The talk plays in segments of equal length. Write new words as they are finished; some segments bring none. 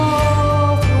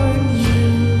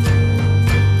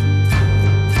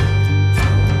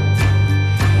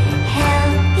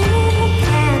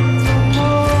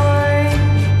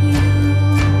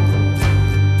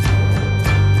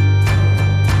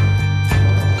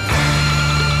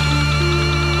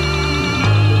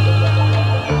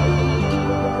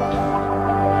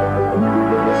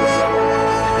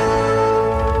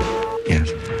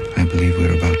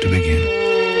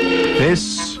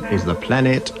the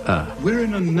planet Earth. We're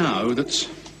in a now that's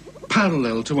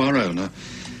parallel to our own, a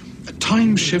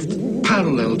time shift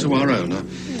parallel to our own,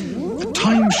 a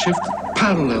time shift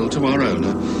parallel to our own,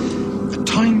 a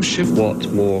time shift...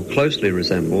 What more closely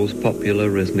resembles popular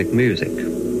rhythmic music.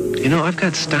 You know, I've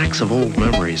got stacks of old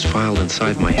memories filed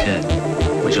inside my head.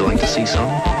 Would you like to see some?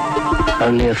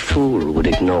 Only a fool would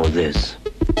ignore this.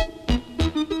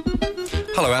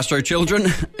 Hello, Astro children.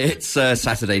 It's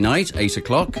Saturday night, 8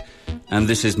 o'clock, and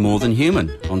this is More Than Human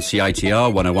on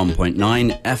CITR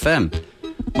 101.9 FM.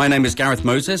 My name is Gareth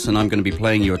Moses, and I'm going to be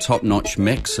playing you a top-notch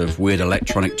mix of weird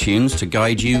electronic tunes to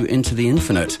guide you into the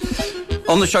infinite.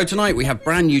 On the show tonight, we have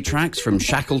brand new tracks from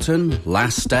Shackleton,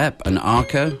 Last Step and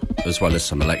Arca, as well as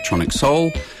some electronic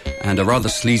soul, and a rather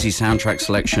sleazy soundtrack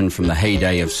selection from the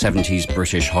heyday of 70s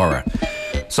British horror.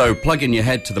 So plug in your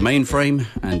head to the mainframe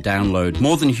and download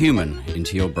More Than Human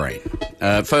into your brain.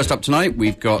 First up tonight,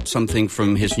 we've got something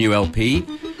from his new LP,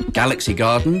 Galaxy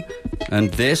Garden, and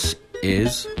this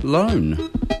is Lone.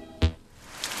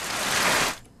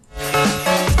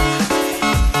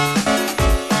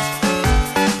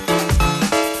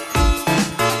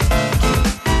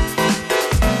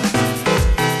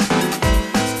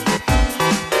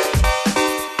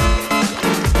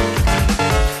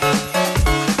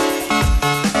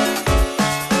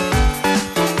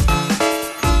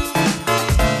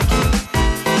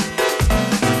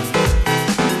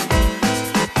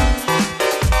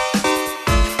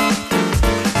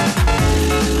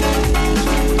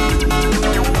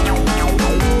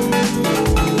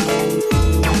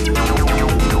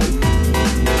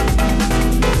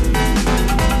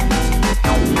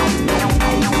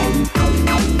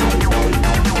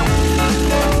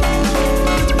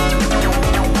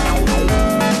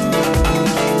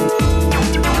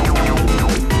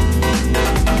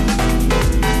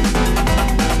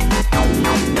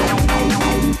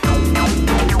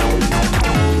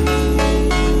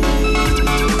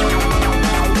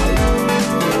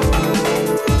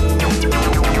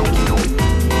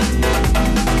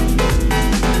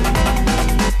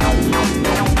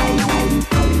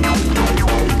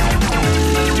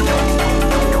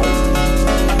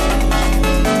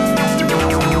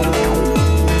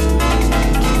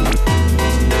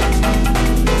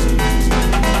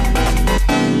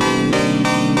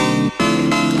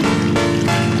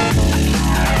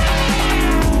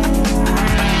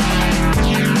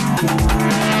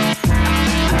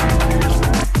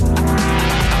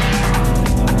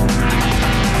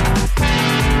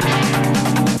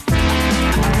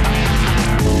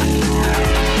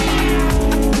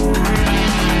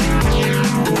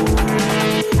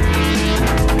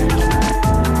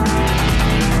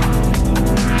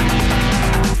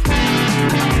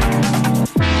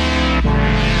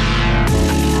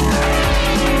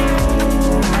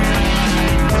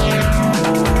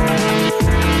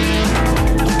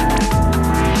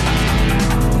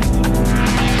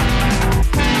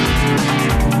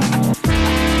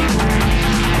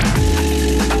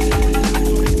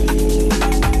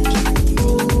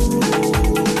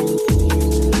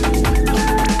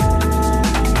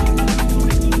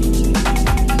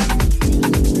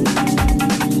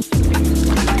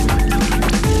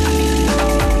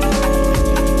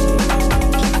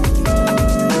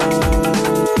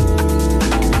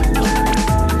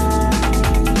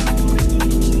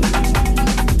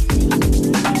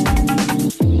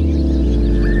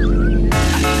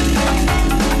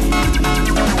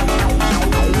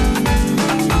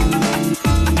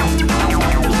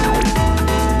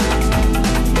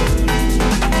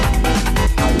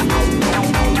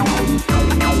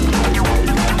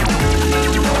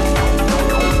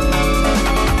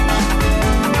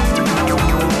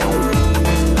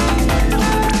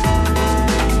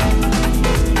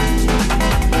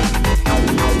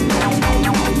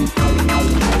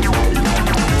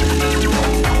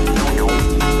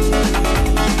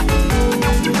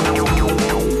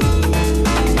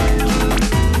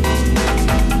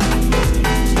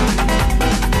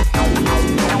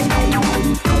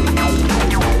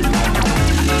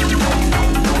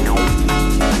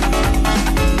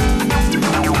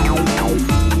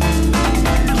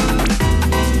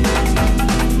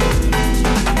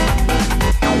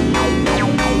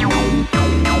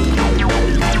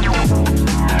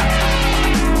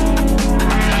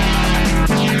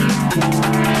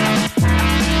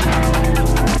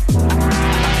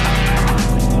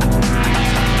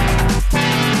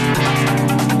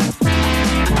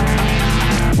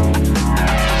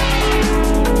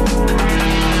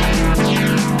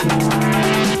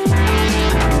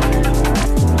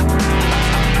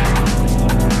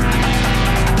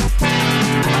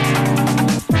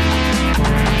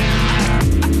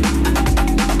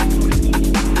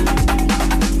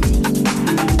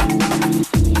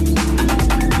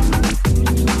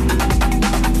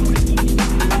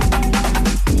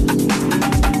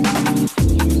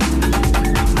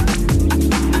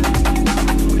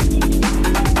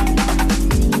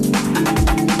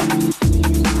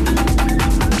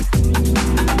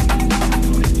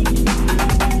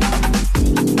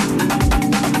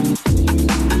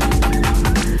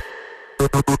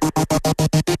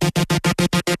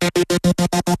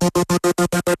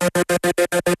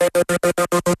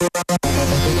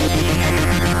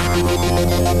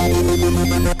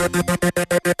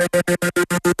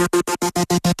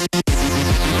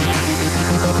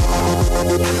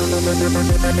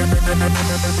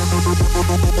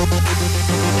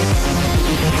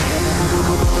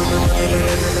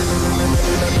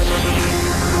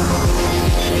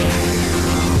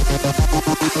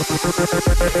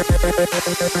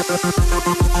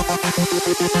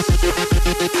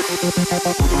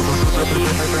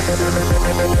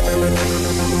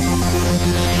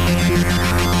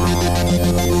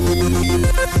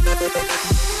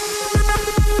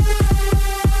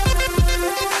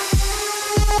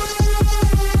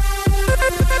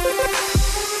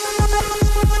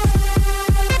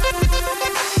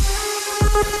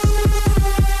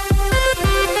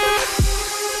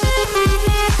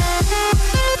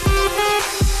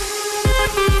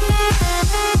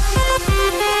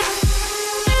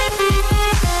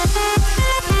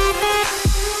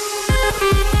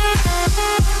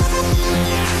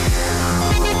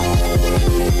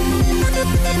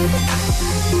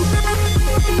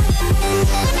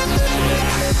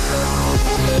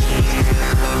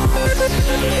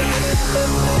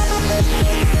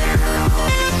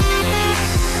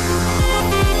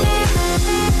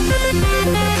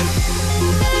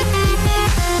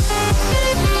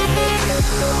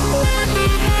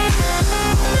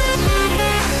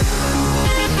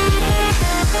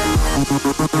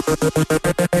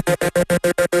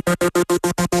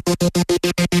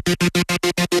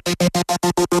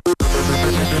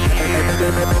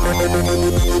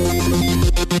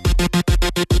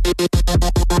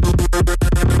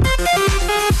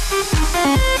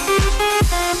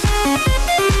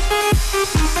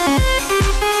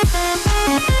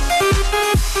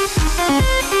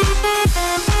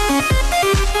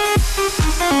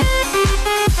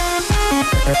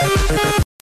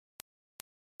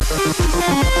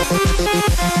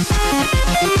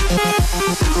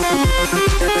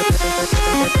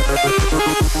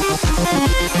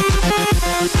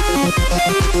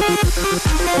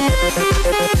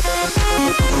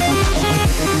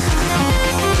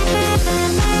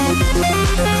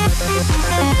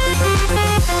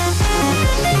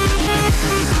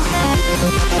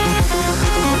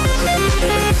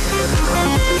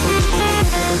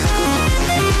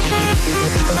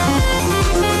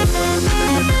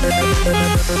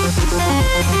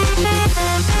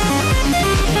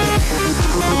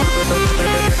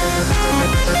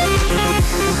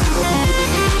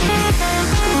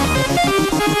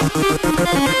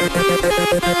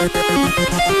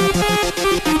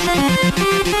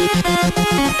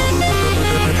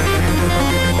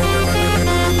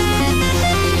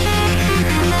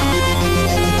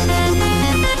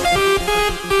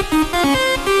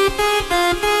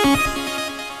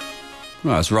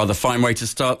 Well, that's a rather fine way to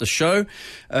start the show.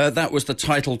 That was the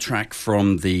title track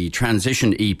from the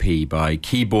Transition EP by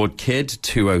Keyboard Kid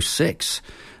 206.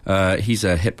 He's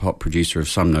a hip-hop producer of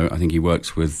some note. I think he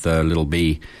works with Lil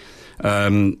B.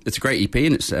 It's a great EP,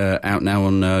 and it's out now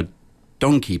on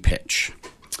Donkey Pitch.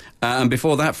 And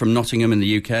before that, from Nottingham in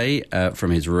the UK, from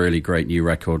his really great new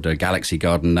record, Galaxy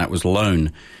Garden, that was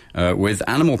Lone, with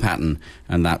Animal Pattern,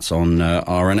 and that's on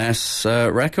R&S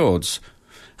Records.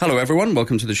 Hello, everyone.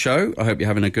 Welcome to the show. I hope you're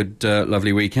having a good,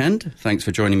 lovely weekend. Thanks for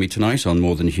joining me tonight on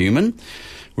More Than Human,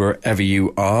 wherever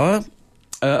you are.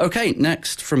 Okay,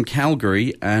 next from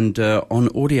Calgary and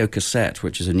on audio cassette,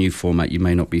 which is a new format you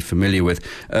may not be familiar with.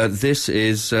 This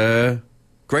is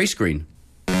Grey Screen.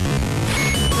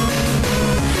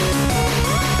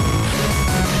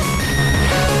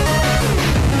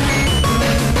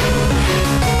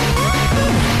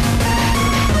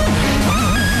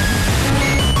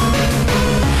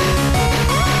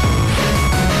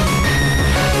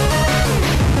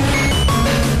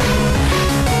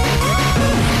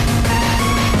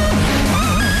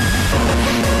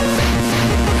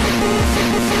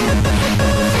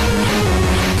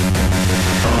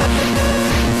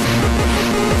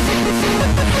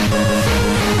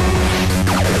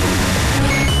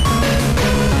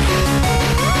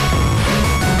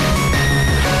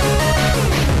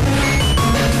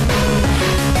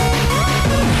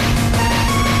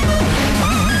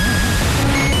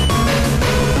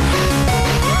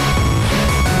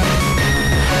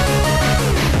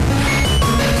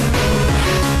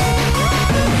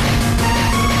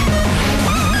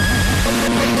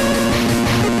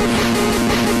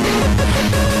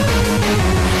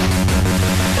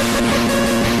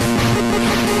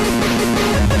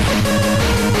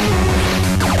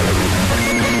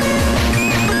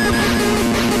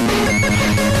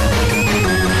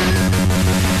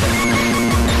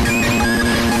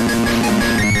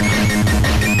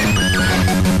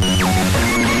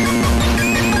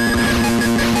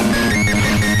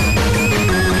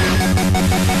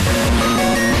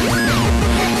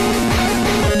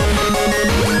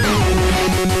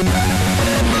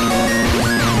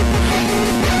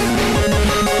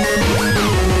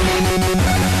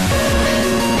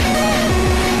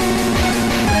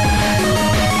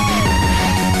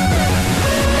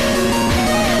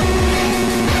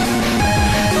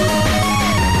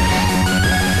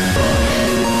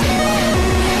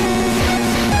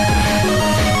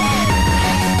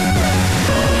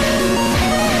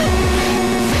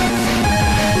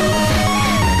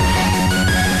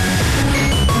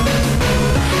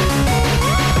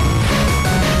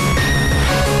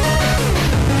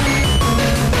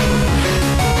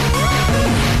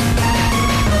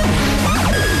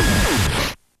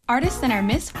 Artists in Our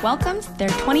Midst welcomes their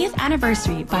 20th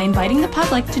anniversary by inviting the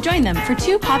public to join them for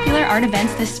two popular art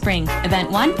events this spring. Event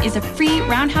 1 is a free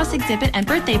Roundhouse exhibit and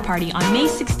birthday party on May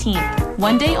 16th.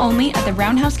 One day only at the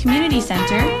Roundhouse Community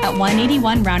Center at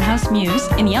 181 Roundhouse Mews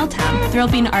in Yaletown. There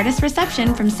will be an artist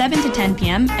reception from 7 to 10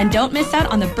 p.m. and don't miss out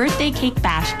on the birthday cake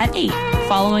bash at 8.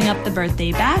 Following up the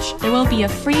birthday bash, there will be a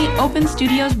free open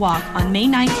studios walk on May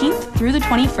 19th through the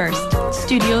 21st.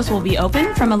 Studios will be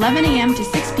open from 11 a.m. to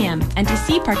 6 p.m. and to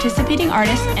see participating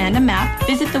artists and a map,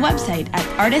 visit the website at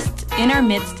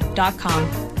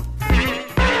artistinourmidst.com.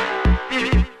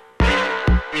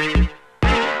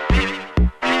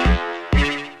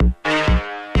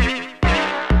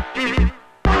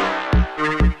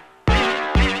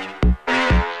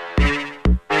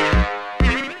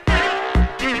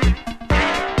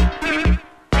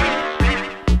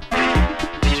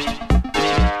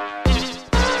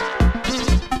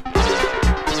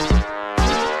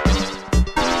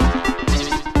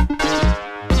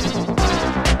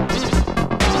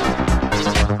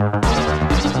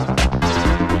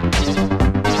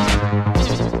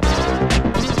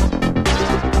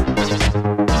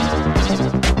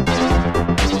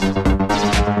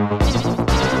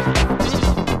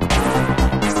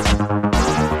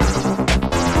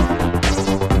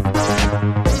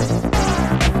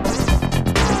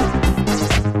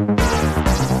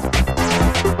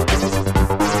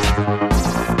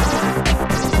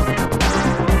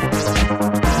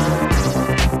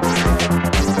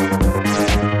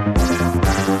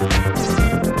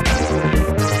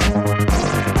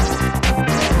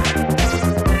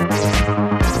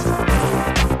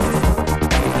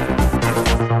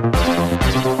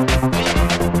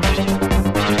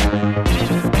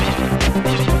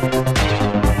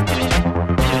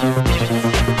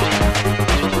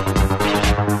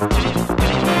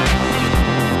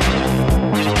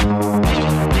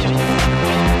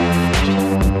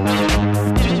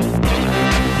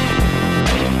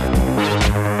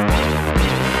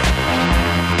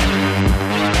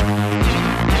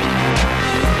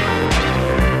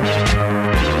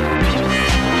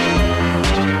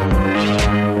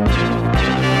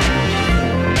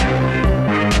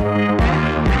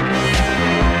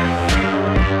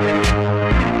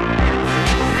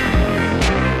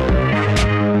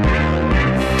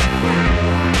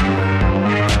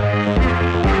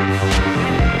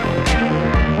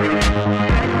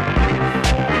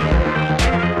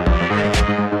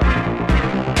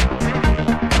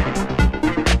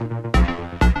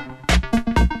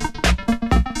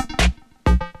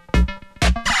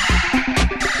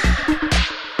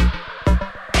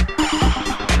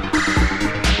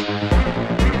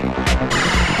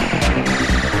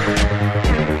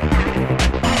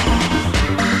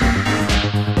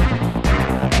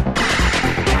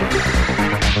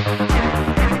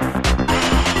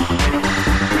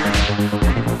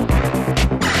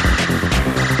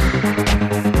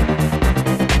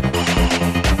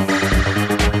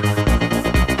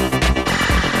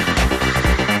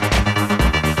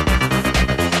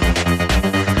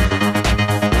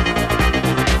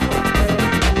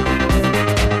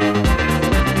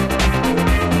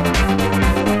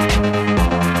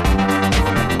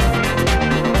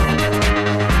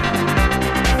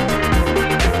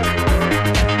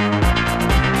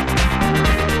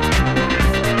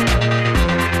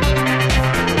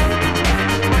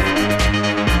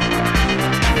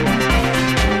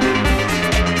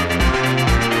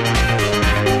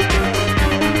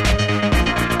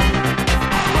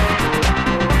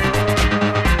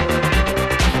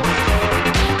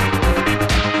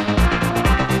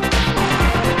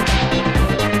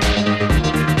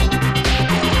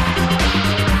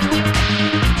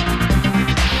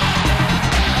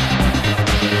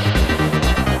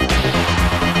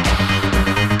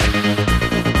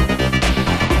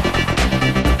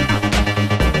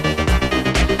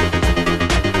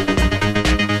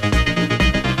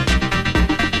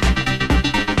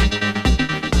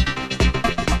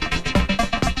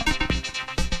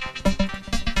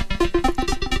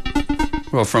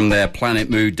 Well, from their Planet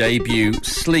Moo debut,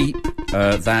 Sleep,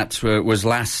 that was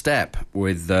Last Step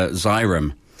with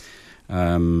Xyrem.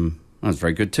 That was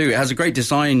very good too. It has a great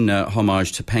design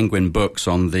homage to Penguin Books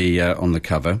on the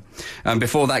cover. And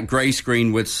before that, grey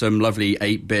screen with some lovely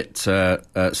 8-bit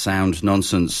sound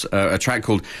nonsense. A track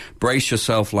called "Brace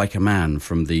Yourself Like a Man"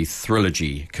 from the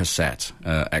Trilogy cassette.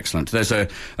 Excellent. There's a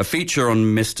feature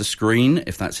on Mr. Screen,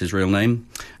 if that's his real name,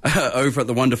 over at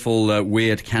the wonderful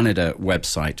Weird Canada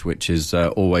website, which is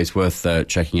always worth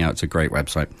checking out. It's a great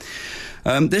website.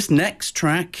 This next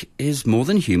track is More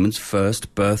Than Human's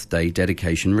first birthday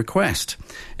dedication request.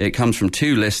 It comes from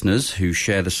two listeners who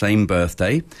share the same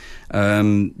birthday,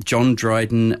 John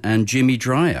Dryden and Jimmy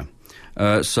Dreyer.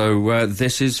 So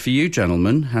this is for you,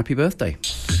 gentlemen. Happy birthday.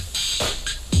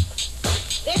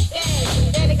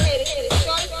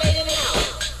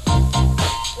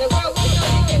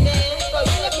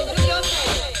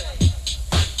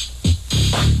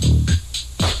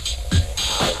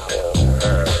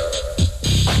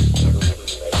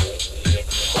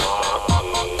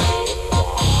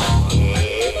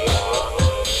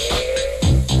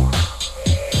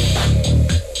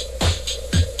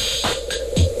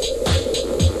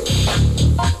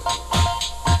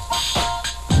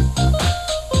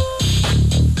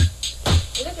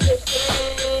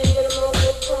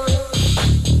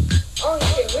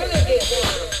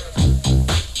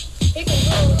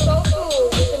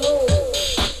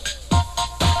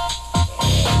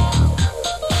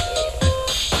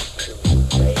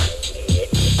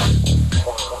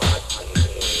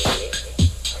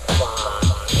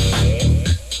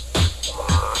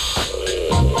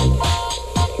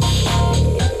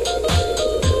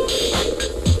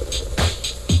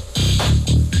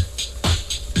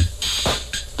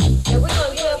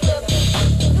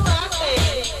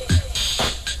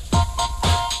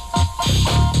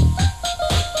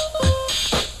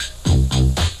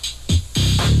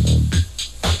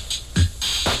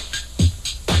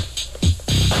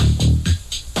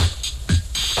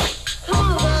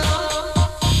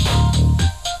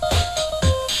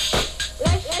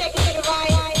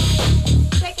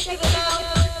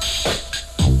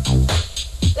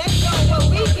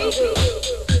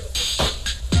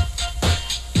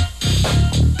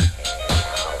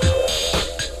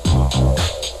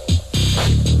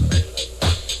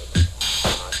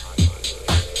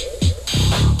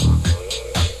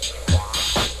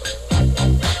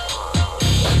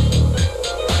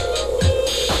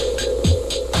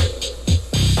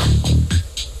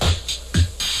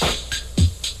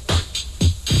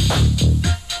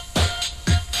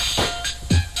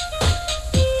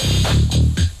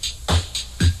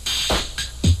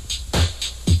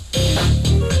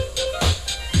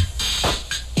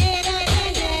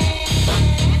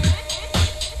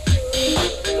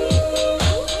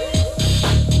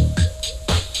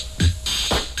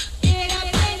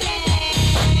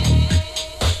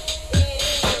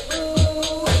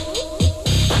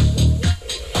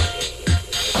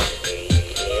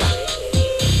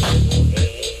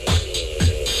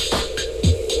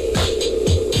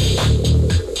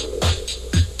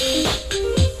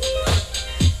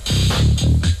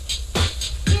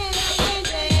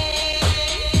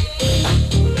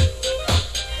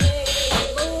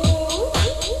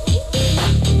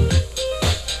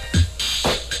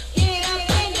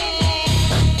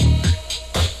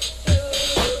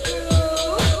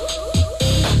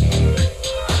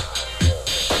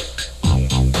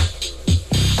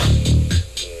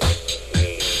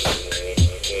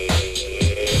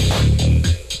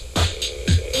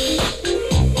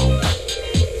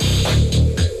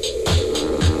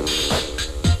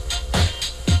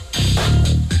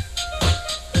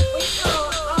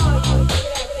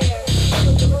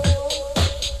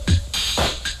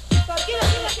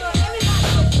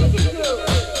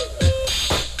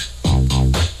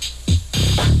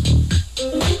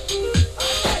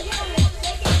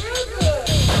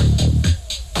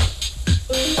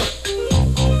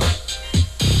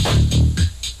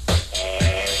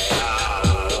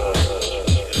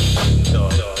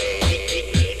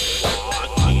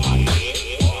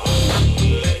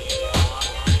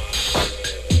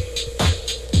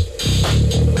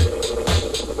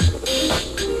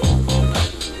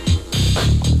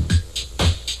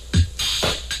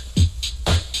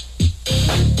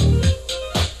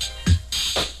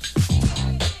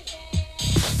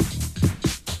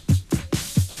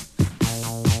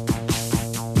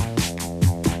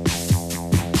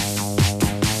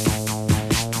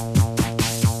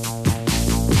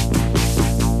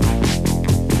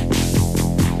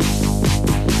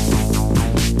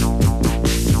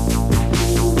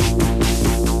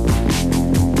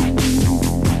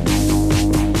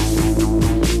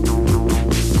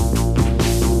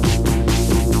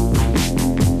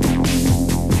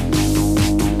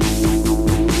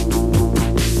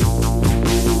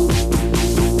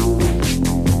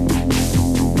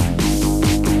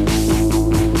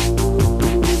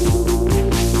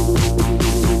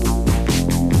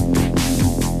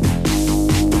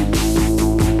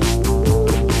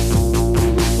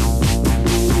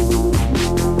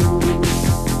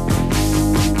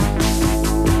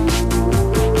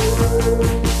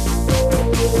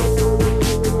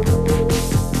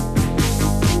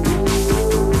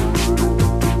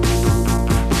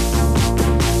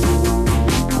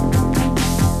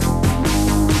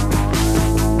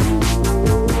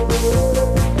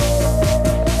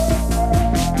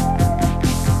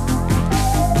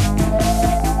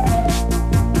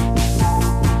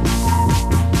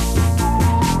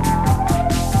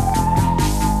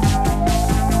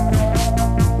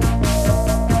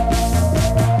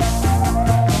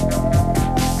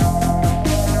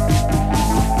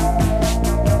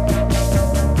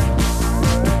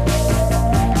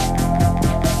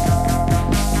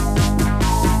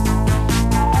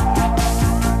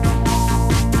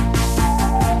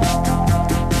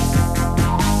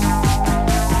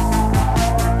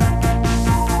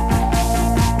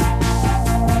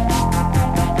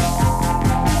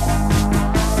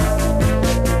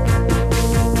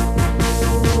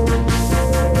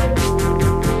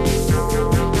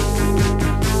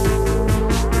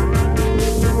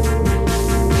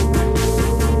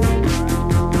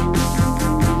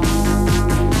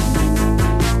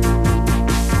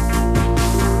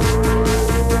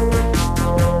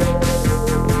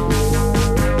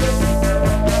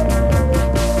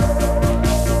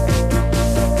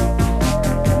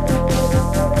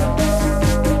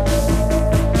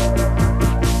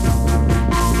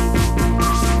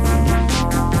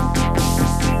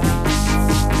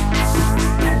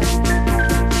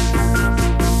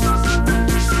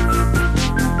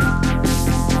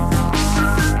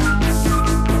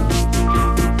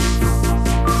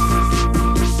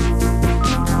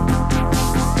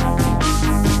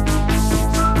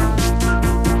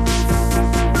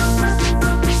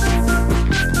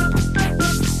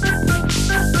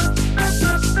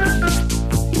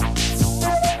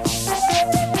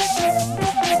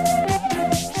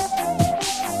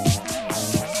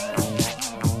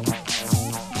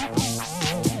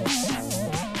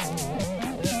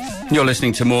 You're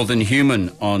listening to More Than Human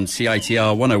on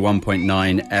CITR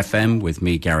 101.9 FM with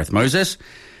me, Gareth Moses.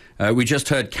 We just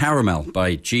heard Caramel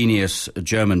by Genius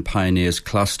German Pioneers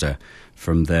Cluster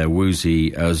from their woozy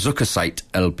Zuckerzeit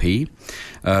LP.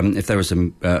 If there was a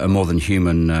More Than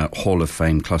Human Hall of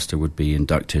Fame, Cluster would be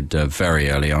inducted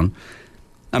very early on.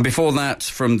 And before that,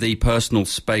 from the Personal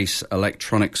Space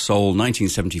Electronic Soul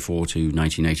 1974 to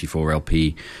 1984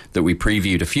 LP that we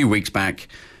previewed a few weeks back,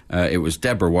 it was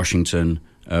Deborah Washington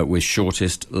with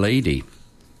Shortest Lady.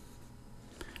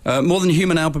 More Than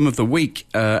Human album of the week,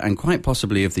 and quite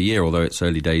possibly of the year, although it's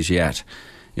early days yet,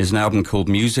 is an album called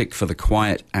Music for the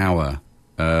Quiet Hour,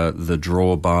 the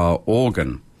Drawbar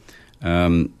Organ.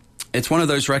 It's one of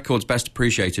those records best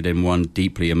appreciated in one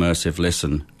deeply immersive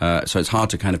listen, so it's hard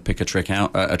to kind of pick a track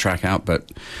out,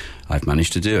 but I've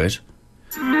managed to do it.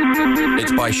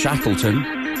 It's by Shackleton,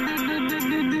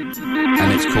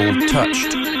 and it's called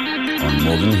Touched on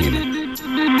More Than Human.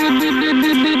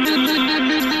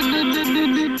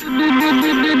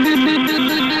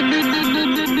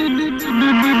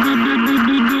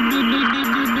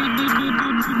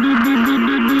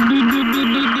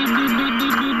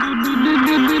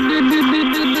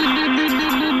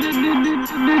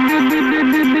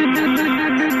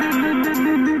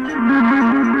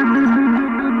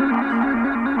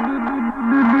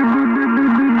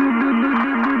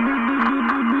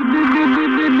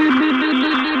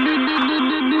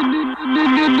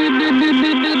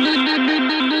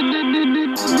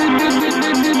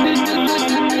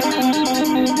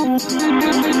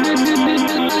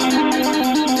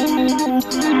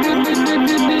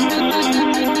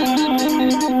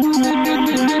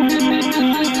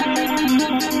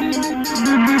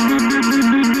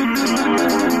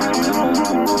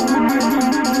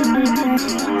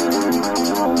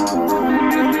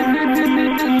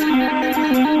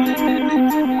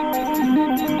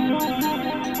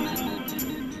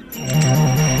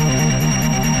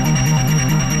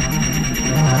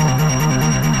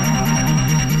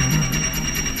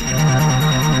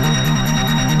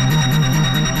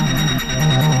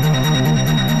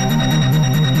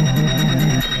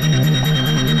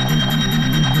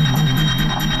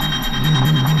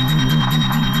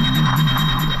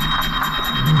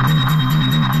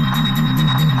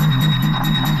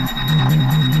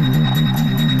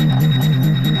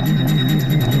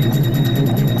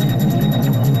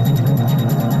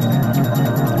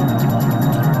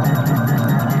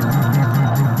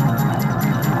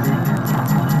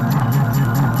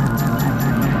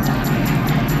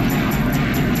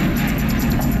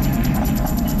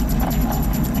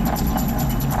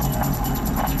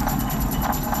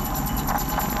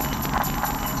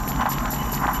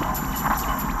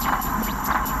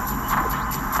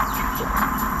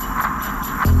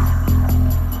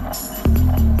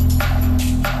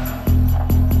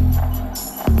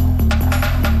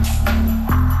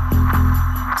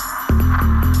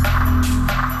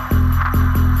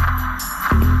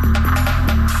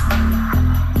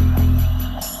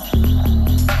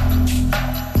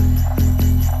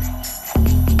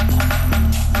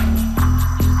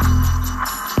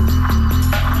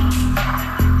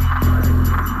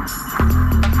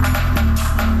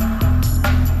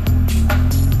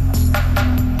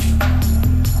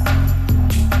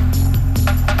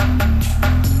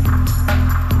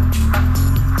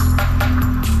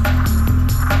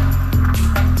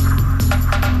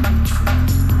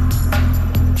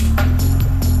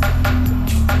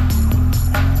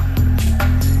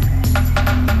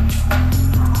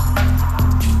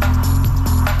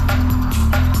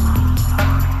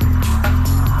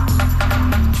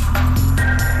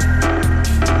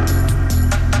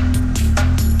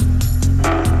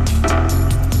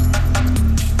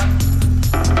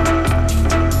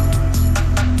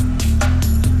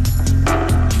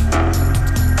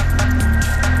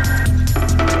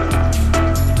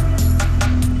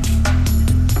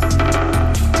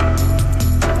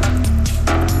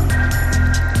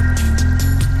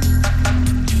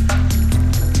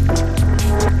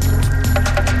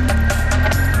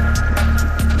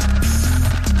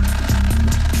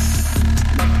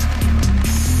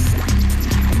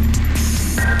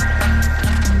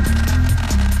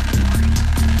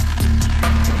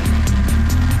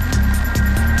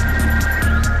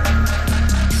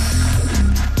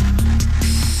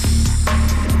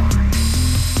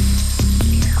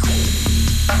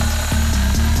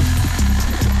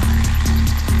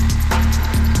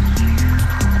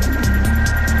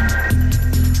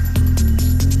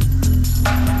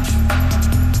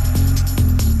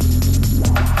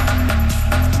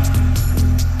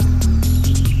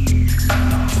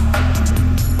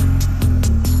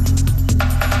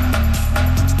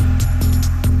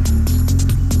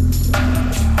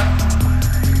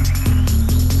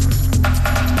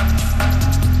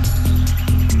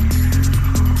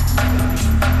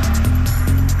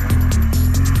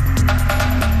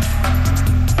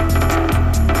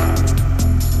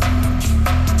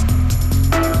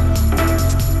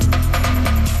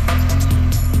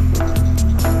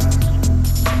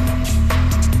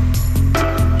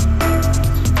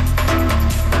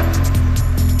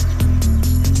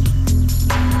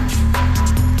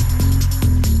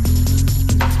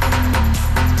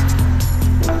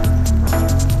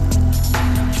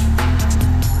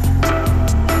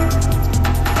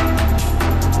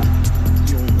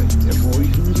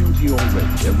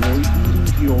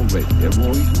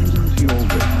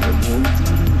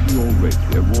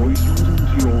 their voice into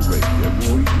your radio,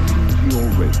 voice into your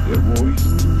radio, voice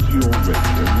into your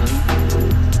radio,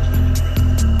 voice.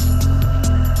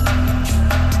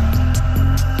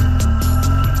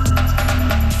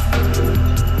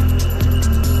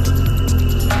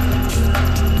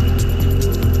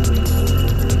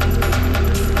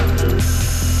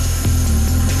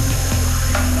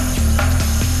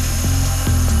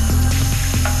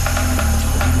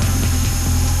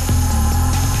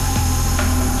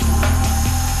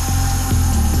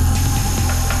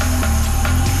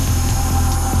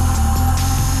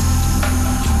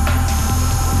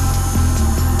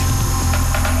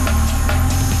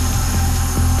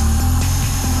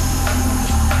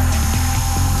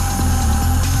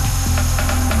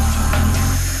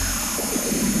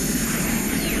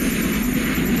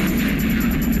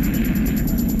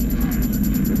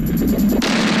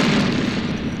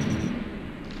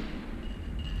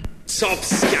 Top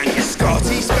skank,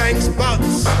 Scotty spanks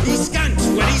butts. He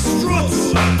skanks when he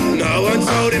struts. No one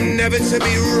told him never to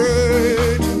be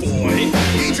rude. Boy,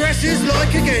 he dresses like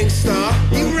a gangster.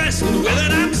 He wrestled with an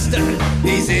hamster.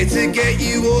 He's here to get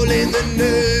you all in the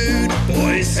nude.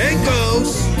 Boys and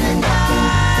girls.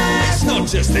 It's not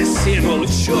just the same old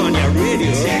show on your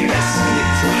radio.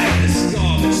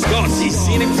 Scotty's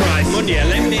Scenic Drive, Monday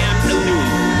 11 a.m. to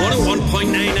noon.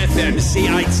 101.9 FM,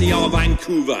 CITR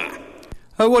Vancouver.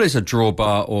 Oh, what is a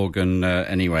drawbar organ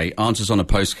anyway? Answers on a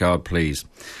postcard, please.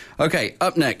 Okay,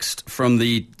 up next, from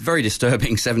the very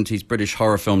disturbing 70s British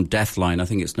horror film Deathline, I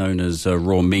think it's known as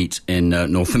Raw Meat in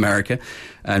North America,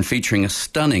 and featuring a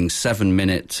stunning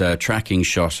 7-minute tracking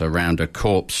shot around a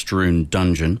corpse-strewn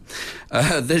dungeon.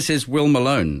 This is Will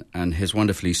Malone and his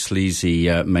wonderfully sleazy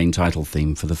main title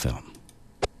theme for the film.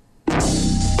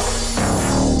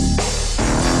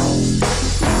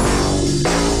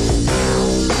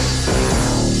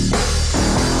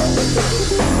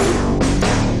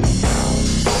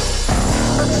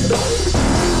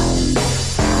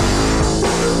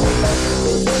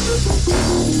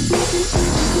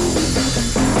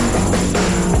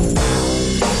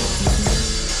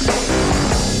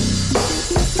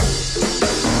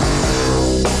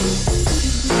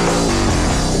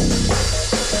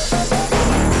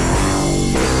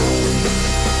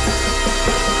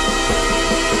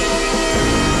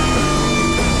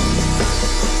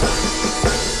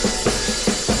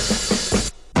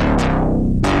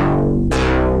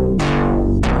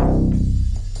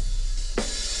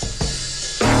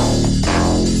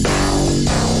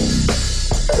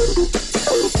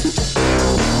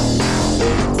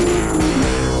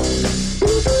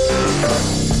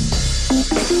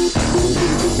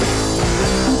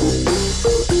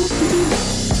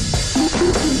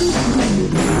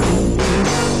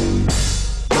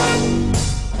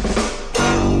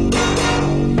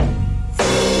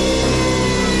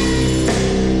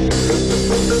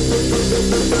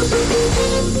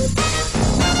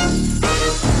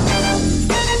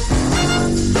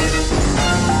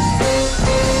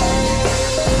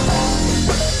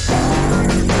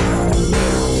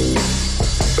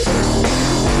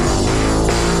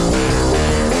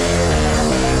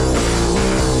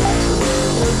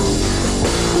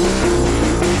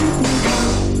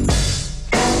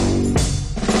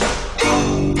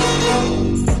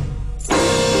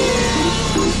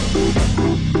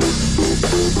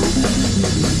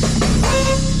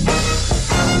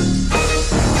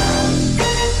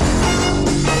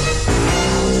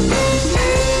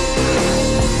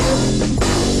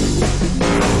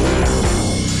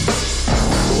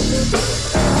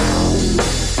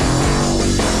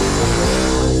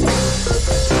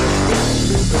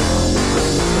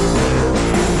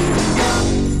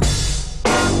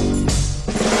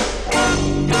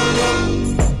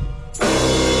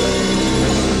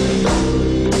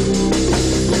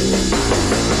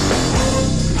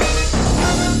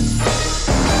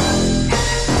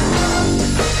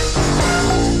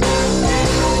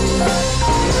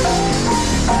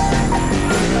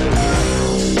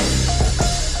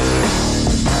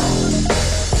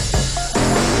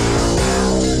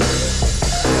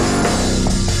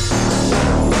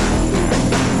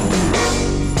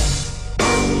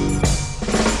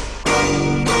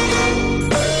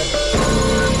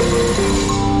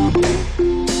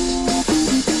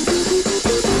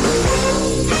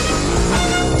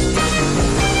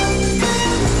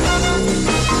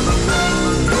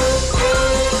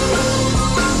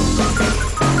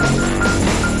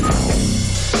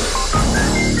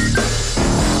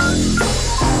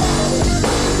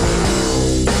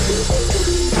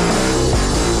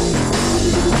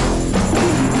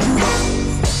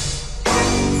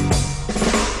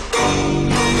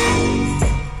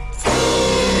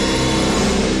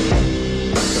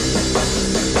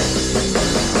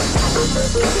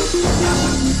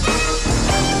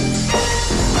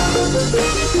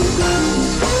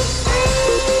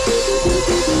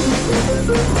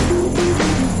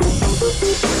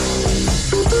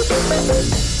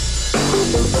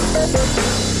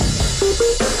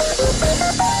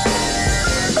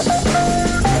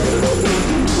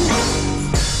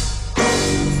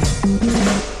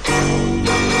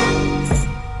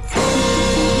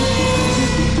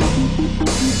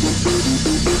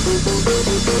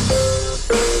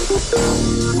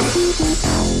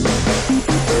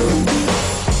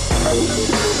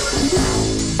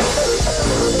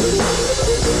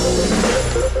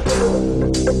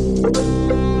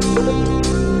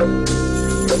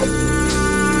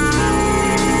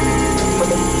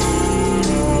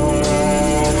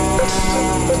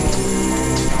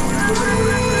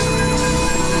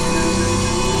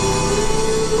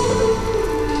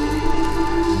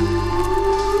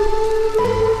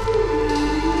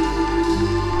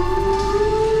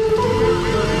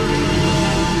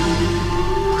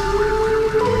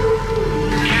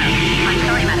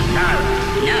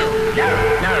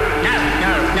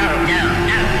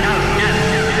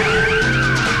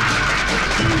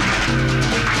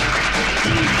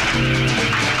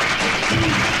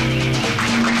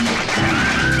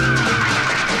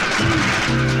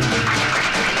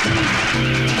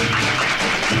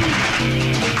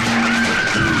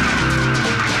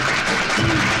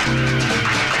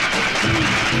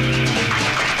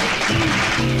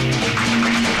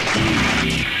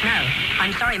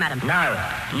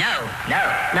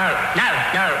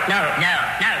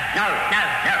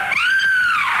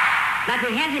 But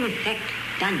we have in effect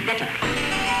done better.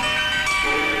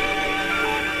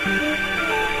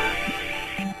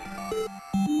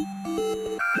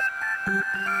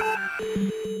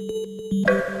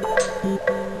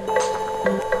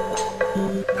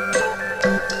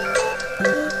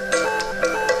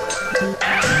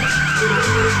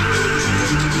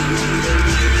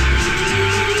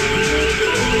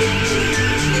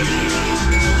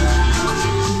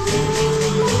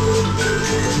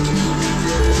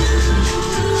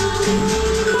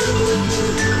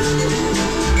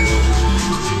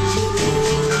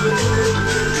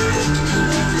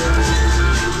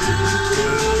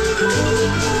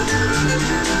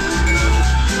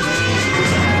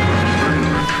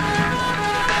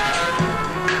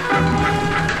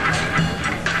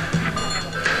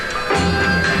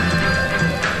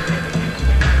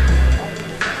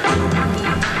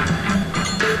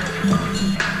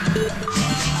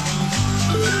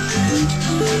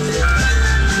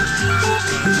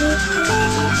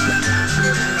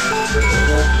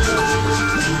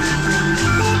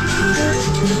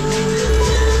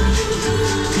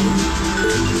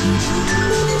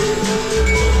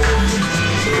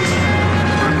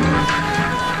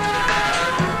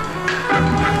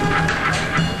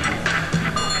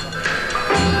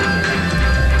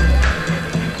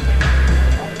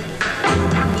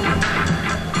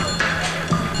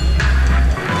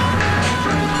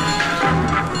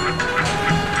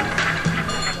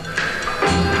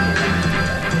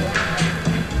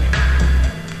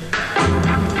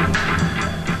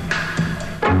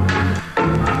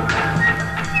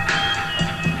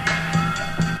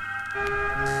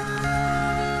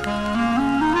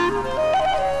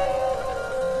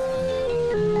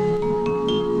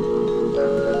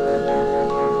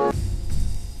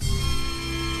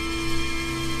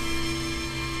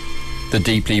 The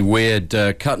deeply weird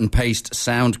cut and paste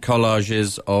sound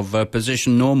collages of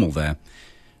Position Normal there.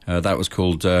 That was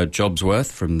called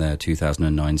Jobsworth from their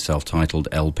 2009 self-titled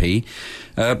LP.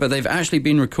 But they've actually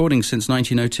been recording since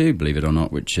 1902, believe it or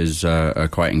not, which is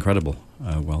quite incredible.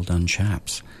 Well done,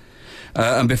 chaps.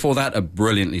 And before that, a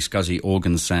brilliantly scuzzy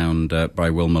organ sound by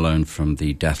Will Malone from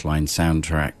the Deathline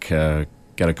soundtrack.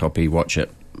 Get a copy, watch it.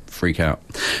 Freak out.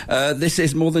 This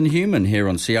is More Than Human here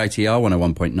on CITR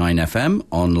 101.9 FM,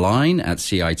 online at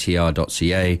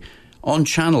citr.ca, on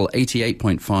channel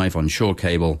 88.5 on Shore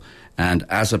Cable, and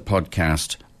as a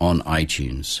podcast on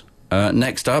iTunes.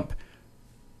 Next up,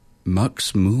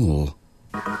 Mux Mool.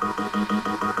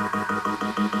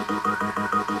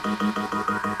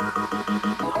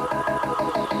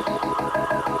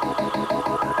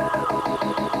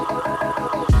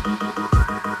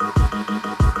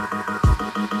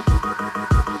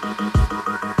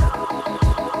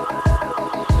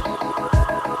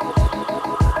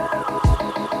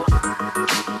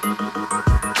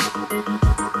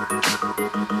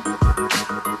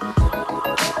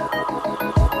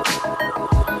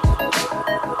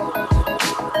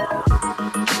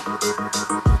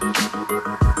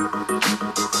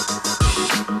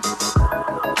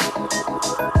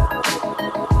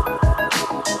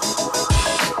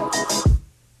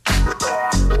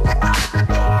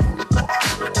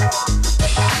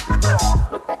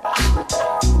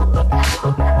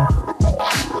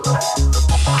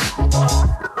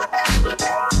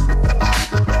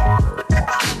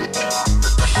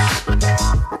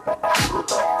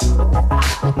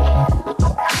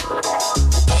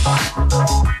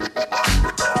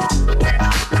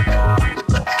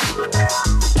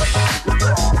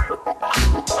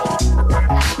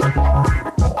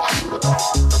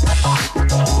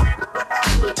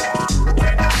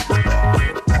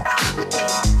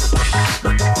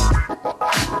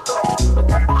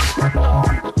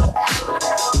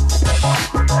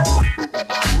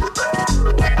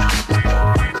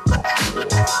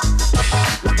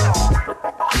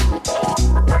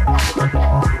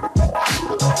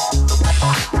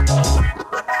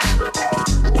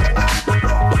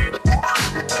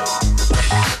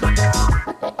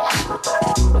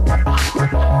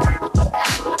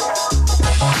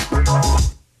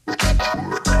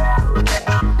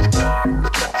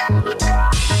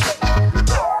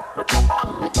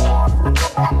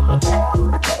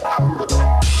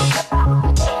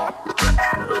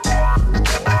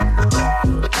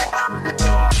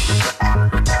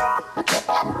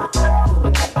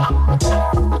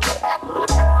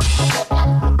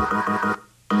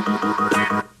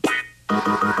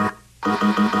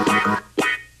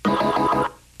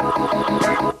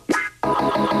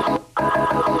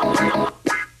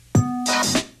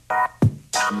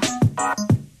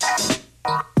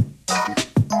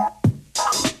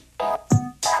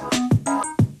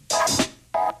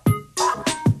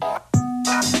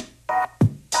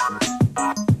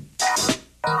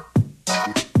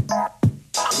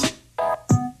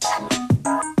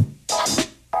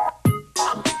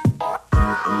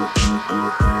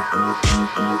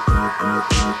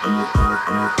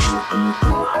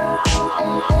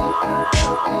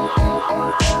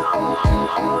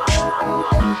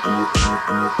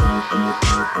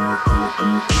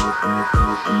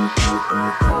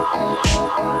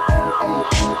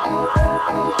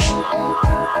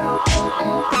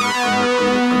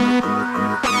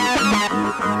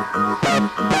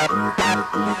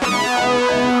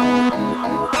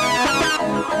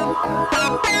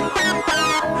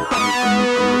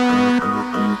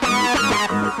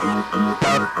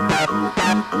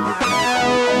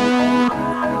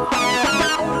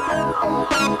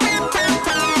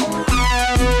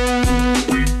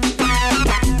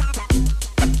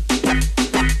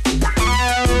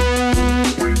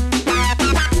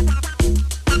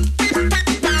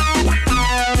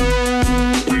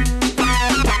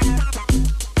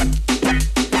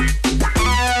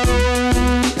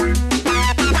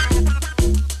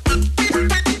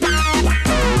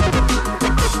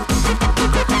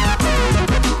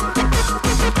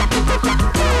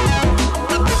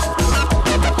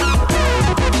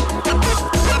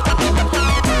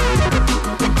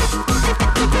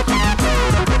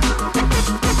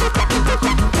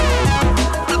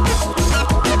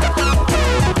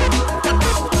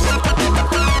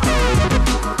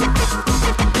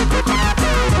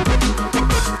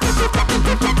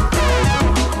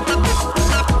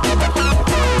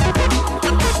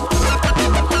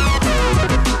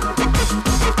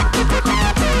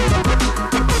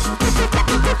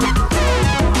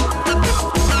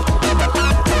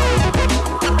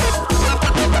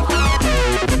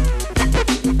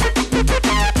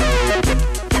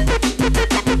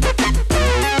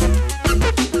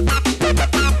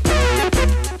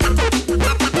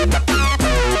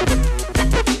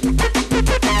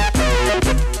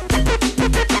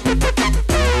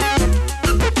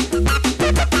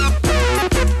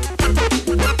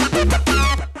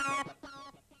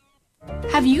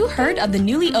 Have you heard of the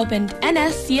newly opened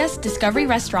NSCS Discovery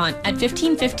Restaurant at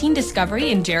 1515 Discovery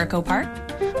in Jericho Park?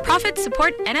 Profits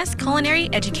support NS Culinary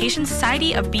Education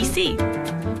Society of BC.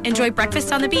 Enjoy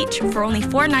breakfast on the beach for only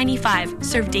 $4.95,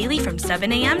 served daily from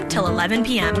 7 a.m. till 11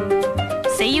 p.m.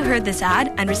 Say you heard this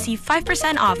ad and receive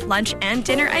 5% off lunch and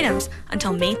dinner items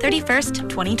until May 31st,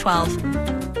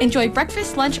 2012. Enjoy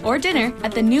breakfast, lunch, or dinner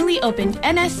at the newly opened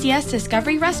NSCS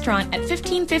Discovery Restaurant at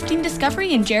 1515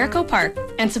 Discovery in Jericho Park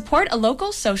and support a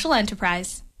local social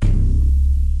enterprise.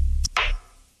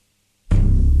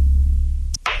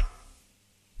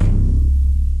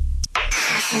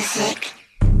 Sick.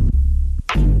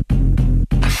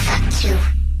 Fuck you.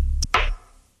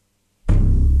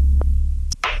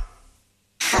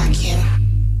 Fuck you.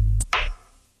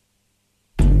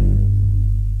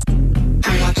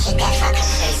 I'm gonna keep that fucking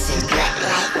face in black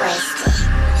like wasted.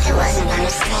 It wasn't a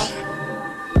mistake.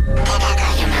 That I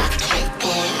got your mouth caked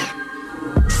there.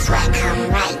 Sweat come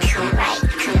right, come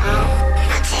on.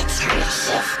 I'll take time to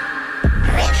shift.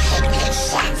 Rip, hit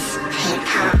shots, ping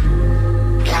pong.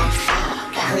 Don't fall.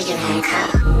 Who you gonna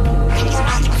call? And it's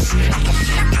reckless, like the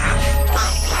fuck off.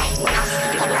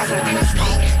 It wasn't a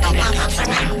mistake, but I got your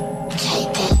mouth.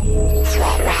 Caked it,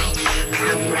 sweat right,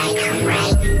 come right,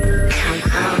 come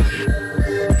on.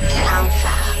 Don't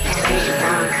fall, but who you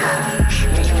gonna call?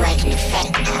 When you wake and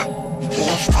fake up,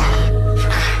 lift up.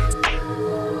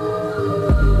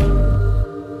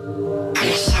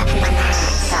 I'ma sharpen my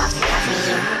knives off loving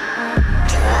you.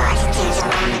 Do all the things I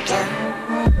wanna do.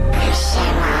 I'ma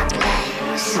share my blood.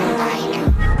 Somebody new.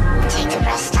 Take the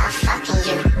rest off fucking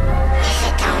you. If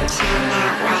it don't turn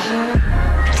out right,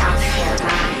 don't feel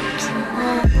wronged.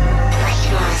 What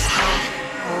you want is high.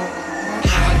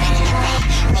 Now I'm bringing it back.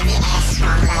 With the ass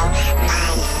swung low.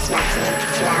 Mine is melting in the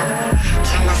flow.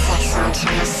 Turn my sex on,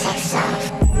 turn my sex off.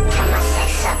 Turn my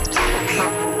sex up, double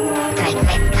cup. Break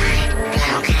riptide,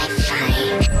 blow kite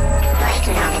fine.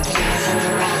 Breaking all the demons in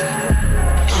your way.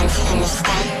 Enter in the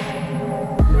state.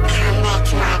 Come back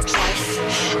to my place.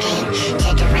 To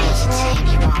the range until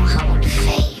you won't hold the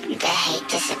fate. The hate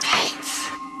dissipates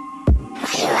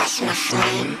while you watch my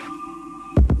flame.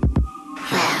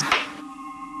 Well,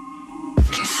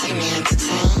 consider me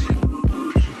entertained.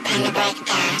 Time to break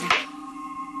down,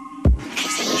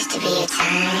 cause there used to be a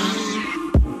time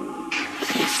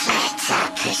when the flat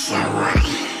top is so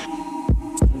white.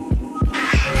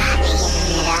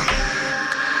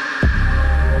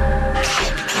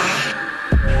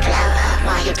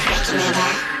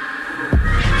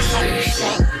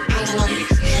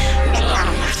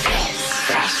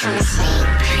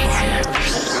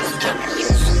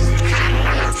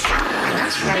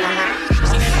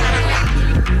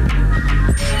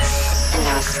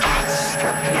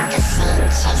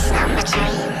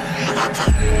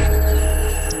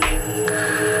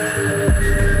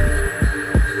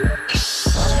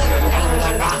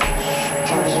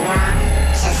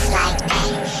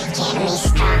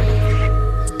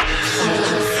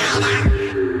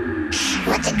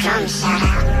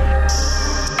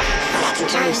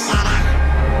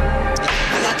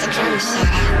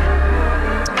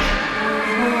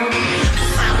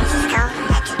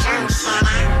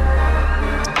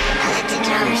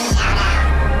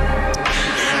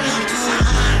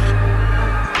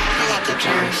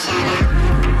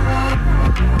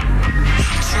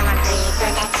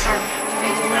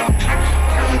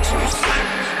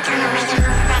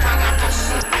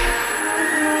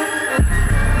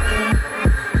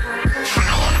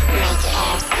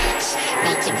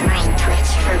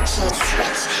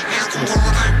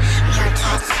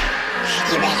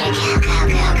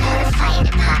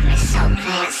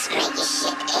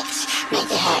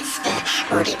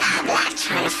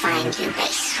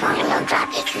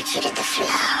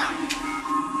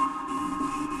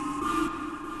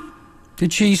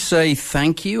 Did she say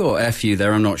thank you or F you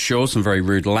there? I'm not sure. Some very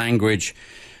rude language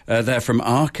there from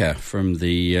Arca, from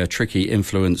the tricky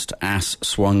influenced Ass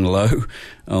Swung Low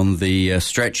on the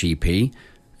Stretch EP.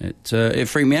 It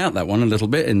freaked me out, that one, a little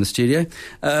bit in the studio.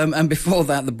 And before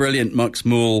that, the brilliant Mux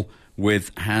Mool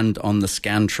with Hand on the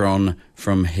Scantron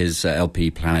from his LP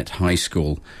Planet High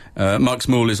School. Mux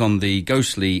Mool is on the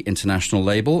Ghostly International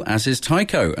label, as is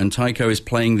Tycho. And Tycho is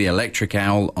playing the Electric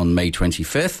Owl on May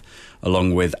 25th,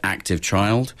 along with Active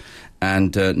Child.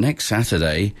 And next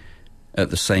Saturday, at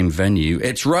the same venue,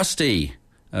 it's Rusty.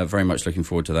 Very much looking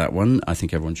forward to that one. I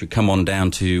think everyone should come on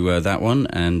down to that one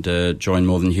and join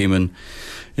More Than Human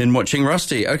in watching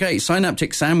Rusty. Okay,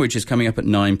 Synaptic Sandwich is coming up at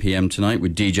 9 p.m. tonight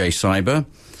with DJ Cyber.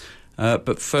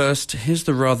 But first, here's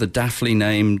the rather daftly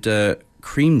named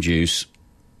Cream Juice.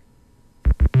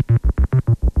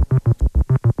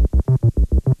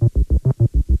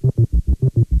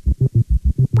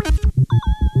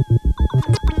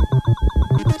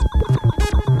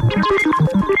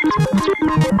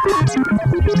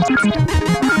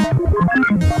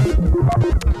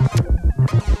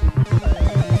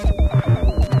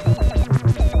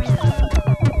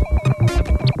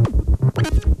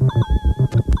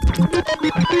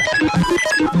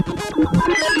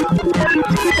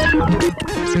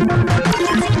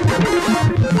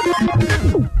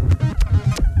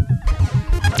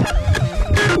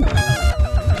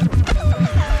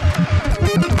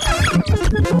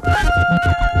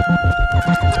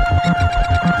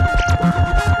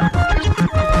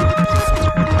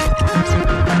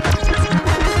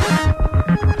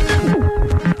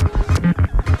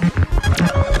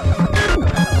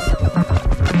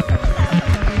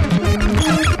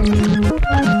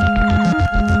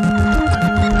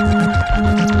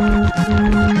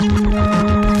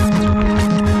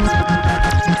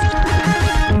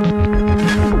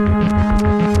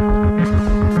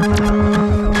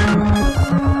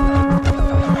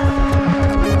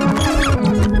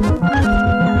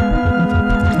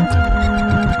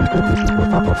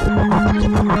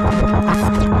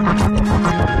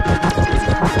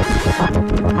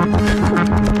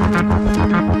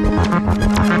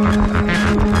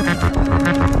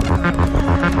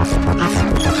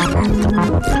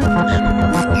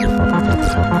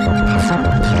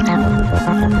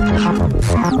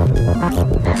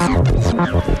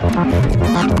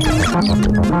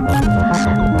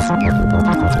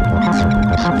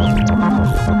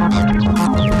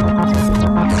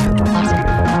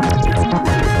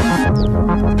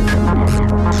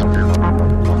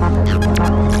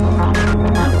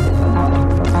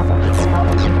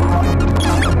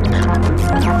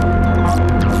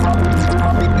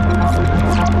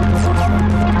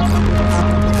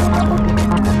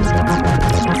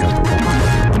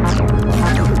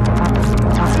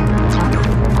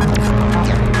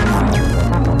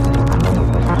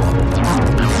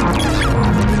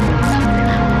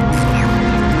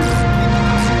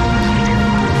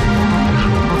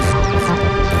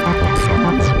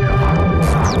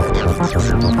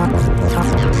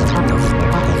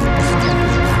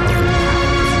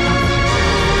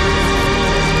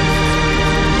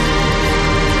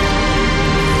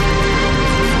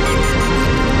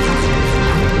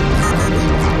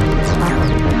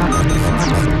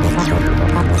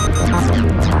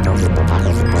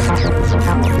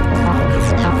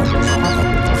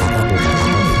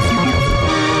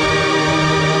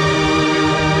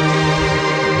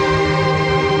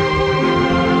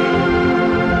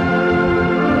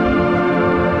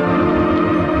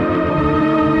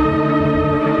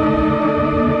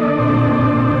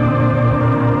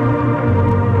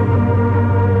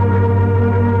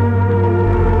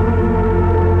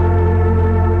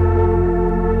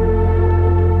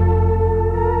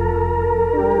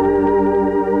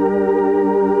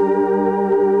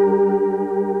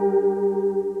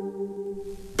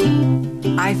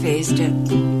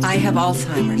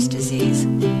 Alzheimer's disease.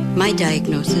 My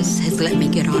diagnosis has let me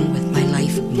get on with my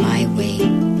life my way.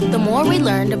 The more we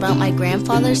learned about my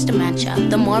grandfather's dementia,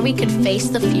 the more we could face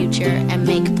the future and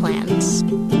make plans.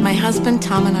 My husband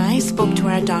Tom and I spoke to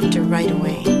our doctor right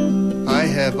away. I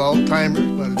have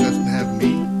Alzheimer's, but it doesn't have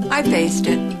me. I faced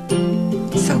it.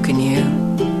 So can you.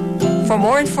 For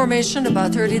more information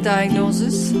about early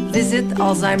diagnosis, visit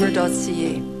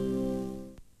alzheimer.ca.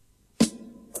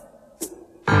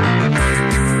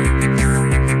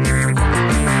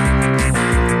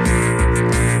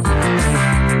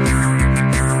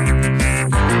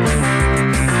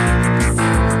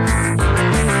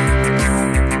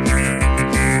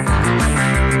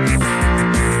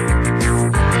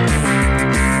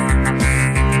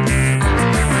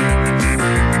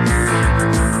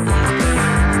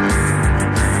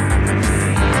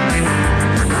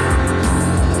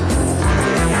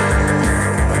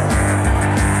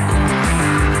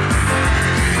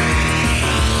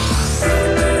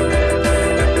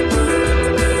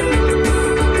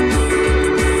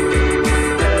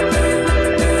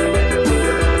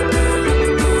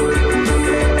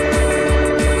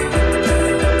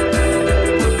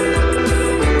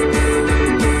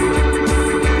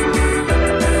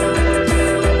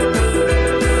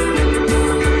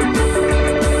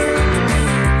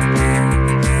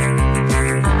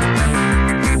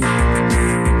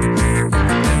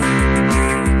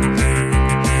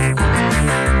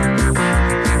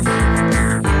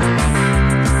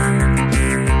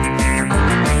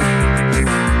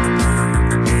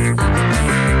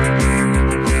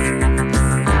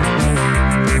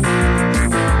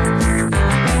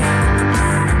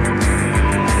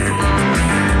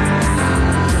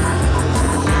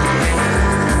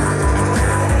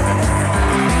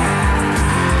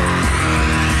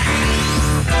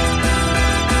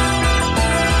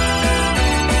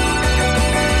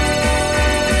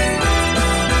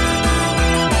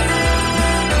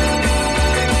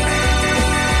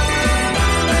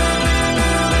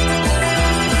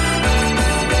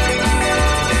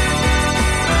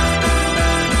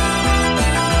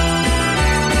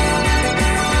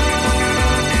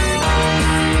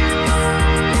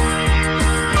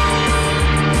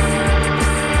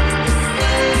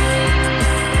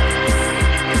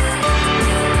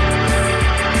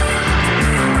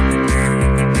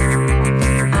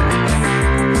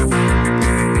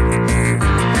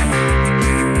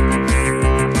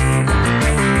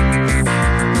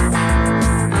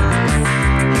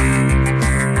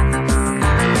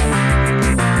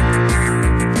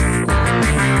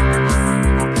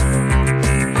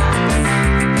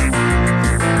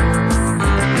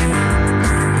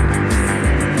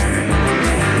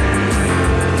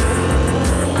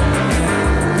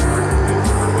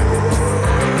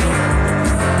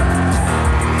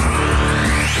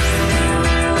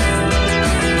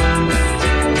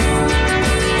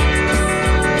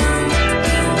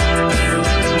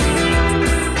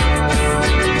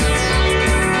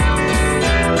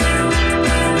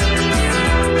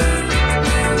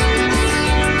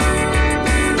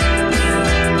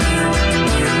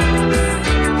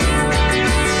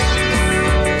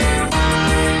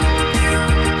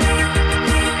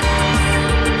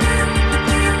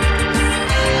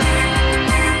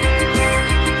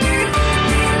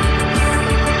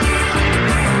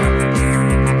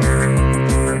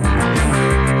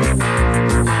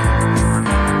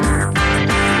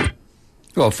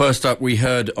 Well, first up, we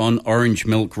heard on Orange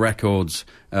Milk Records,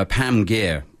 Pam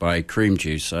Gear by Cream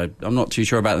Juice. I'm not too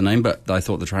sure about the name, but I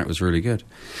thought the track was really good.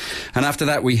 And after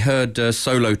that, we heard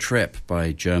Solo Trip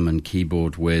by German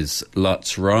keyboard whiz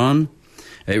Lutz Rahn.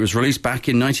 It was released back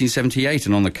in 1978,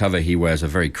 and on the cover he wears a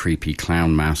very creepy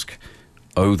clown mask.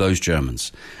 Oh, those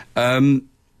Germans.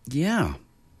 Yeah.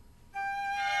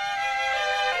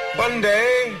 One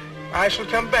day, I shall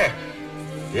come back.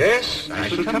 Yes, I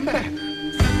shall come back.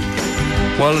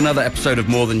 Well, another episode of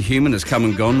More Than Human has come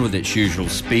and gone with its usual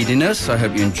speediness. I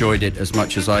hope you enjoyed it as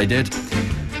much as I did.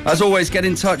 As always, get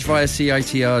in touch via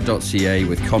citr.ca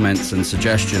with comments and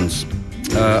suggestions.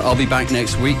 I'll be back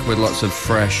next week with lots of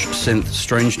fresh synth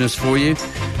strangeness for you.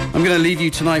 I'm going to leave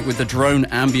you tonight with the drone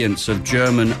ambience of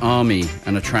German Army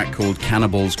and a track called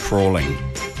Cannibals Crawling.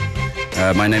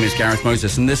 My name is Gareth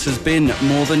Moses, and this has been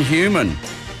More Than Human.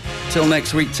 Till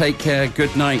next week, take care,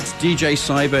 good night. DJ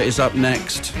Cyber is up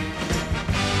next.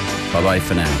 Bye-bye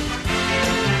for now.